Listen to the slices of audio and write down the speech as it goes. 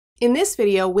In this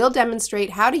video, we'll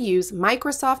demonstrate how to use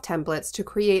Microsoft templates to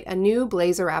create a new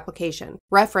Blazor application,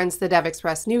 reference the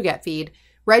DevExpress NuGet feed,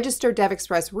 register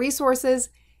DevExpress resources,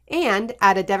 and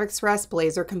add a DevExpress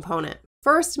Blazor component.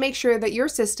 First, make sure that your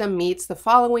system meets the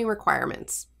following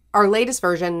requirements. Our latest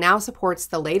version now supports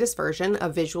the latest version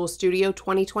of Visual Studio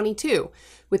 2022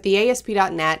 with the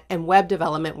ASP.NET and web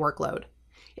development workload.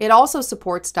 It also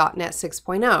supports .NET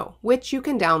 6.0, which you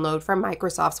can download from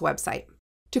Microsoft's website.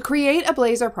 To create a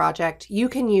Blazor project, you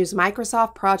can use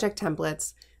Microsoft Project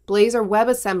Templates, Blazor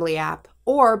WebAssembly App,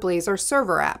 or Blazor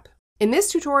Server App. In this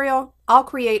tutorial, I'll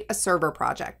create a server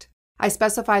project. I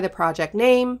specify the project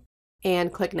name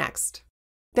and click Next.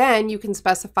 Then you can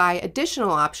specify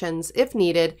additional options if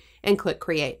needed and click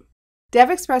Create.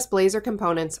 DevExpress Blazor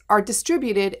components are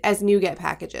distributed as NuGet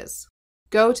packages.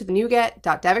 Go to the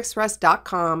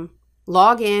nuget.devexpress.com,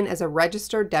 log in as a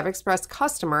registered DevExpress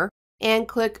customer, and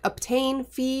click Obtain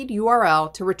Feed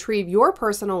URL to retrieve your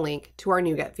personal link to our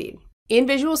NuGet feed. In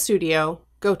Visual Studio,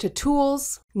 go to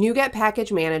Tools, NuGet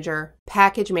Package Manager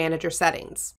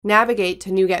Settings. Navigate to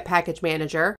NuGet Package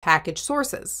Manager, Package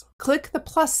Sources. Click the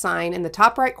plus sign in the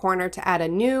top right corner to add a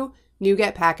new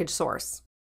NuGet package source.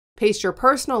 Paste your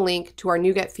personal link to our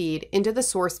NuGet feed into the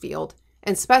source field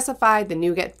and specify the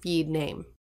NuGet feed name.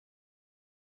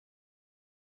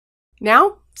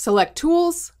 Now, select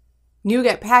Tools,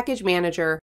 NuGet Package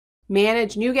Manager,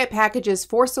 Manage NuGet Packages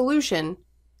for Solution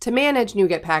to manage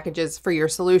NuGet packages for your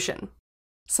solution.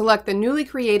 Select the newly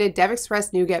created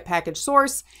DevExpress NuGet package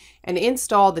source and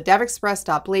install the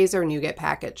DevExpress.Blazor NuGet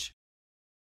package.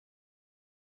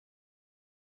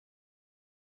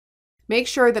 Make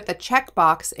sure that the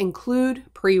checkbox Include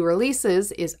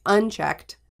Pre-Releases is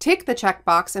unchecked. Tick the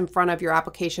checkbox in front of your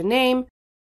application name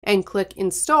and click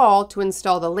Install to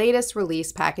install the latest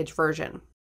release package version.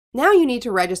 Now you need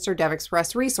to register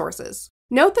DevExpress resources.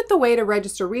 Note that the way to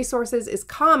register resources is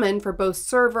common for both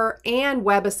server and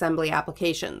WebAssembly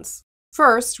applications.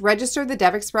 First, register the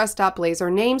DevExpress.Blazor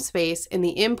namespace in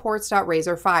the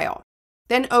imports.razor file.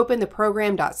 Then open the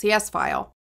program.cs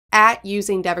file,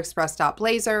 using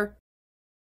DevExpress.Blazor,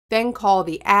 then call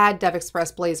the Add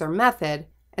DevExpress Blazor method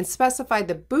and specify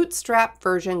the Bootstrap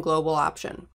version global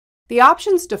option. The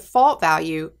option's default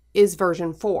value is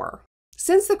version 4.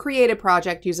 Since the created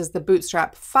project uses the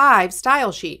Bootstrap 5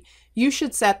 style sheet, you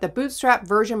should set the Bootstrap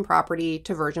version property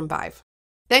to version 5.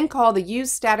 Then call the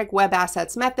Use Static Web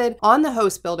Assets method on the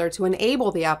host builder to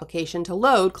enable the application to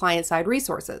load client-side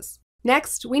resources.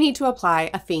 Next, we need to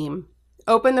apply a theme.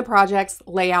 Open the project's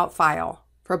layout file.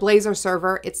 For Blazor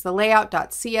Server, it's the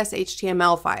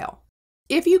layout.cshtml file.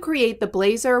 If you create the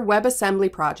Blazor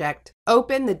WebAssembly project,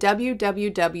 open the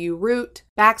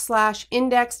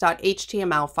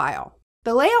www.root/index.html file.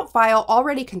 The layout file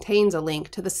already contains a link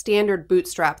to the standard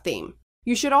Bootstrap theme.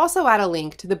 You should also add a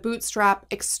link to the Bootstrap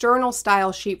external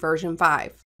style sheet version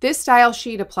 5. This style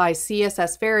sheet applies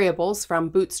CSS variables from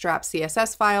Bootstrap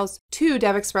CSS files to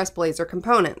DevExpress Blazor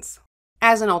components.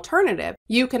 As an alternative,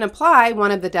 you can apply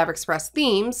one of the DevExpress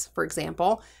themes, for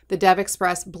example, the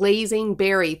DevExpress Blazing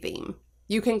Berry theme.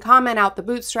 You can comment out the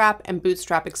Bootstrap and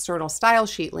Bootstrap external style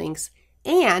sheet links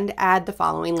and add the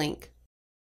following link.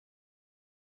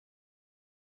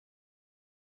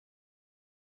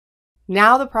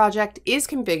 Now the project is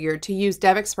configured to use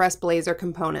DevExpress Blazor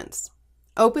components.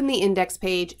 Open the index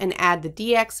page and add the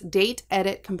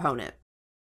DateEdit component.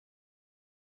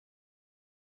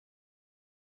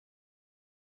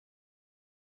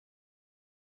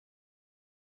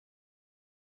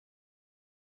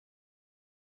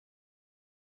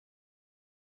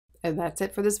 And that's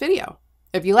it for this video.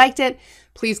 If you liked it,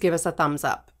 please give us a thumbs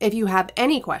up. If you have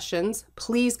any questions,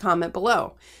 please comment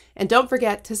below. And don't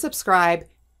forget to subscribe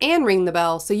and ring the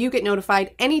bell so you get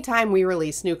notified anytime we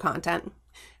release new content.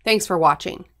 Thanks for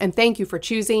watching, and thank you for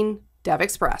choosing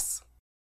DevExpress.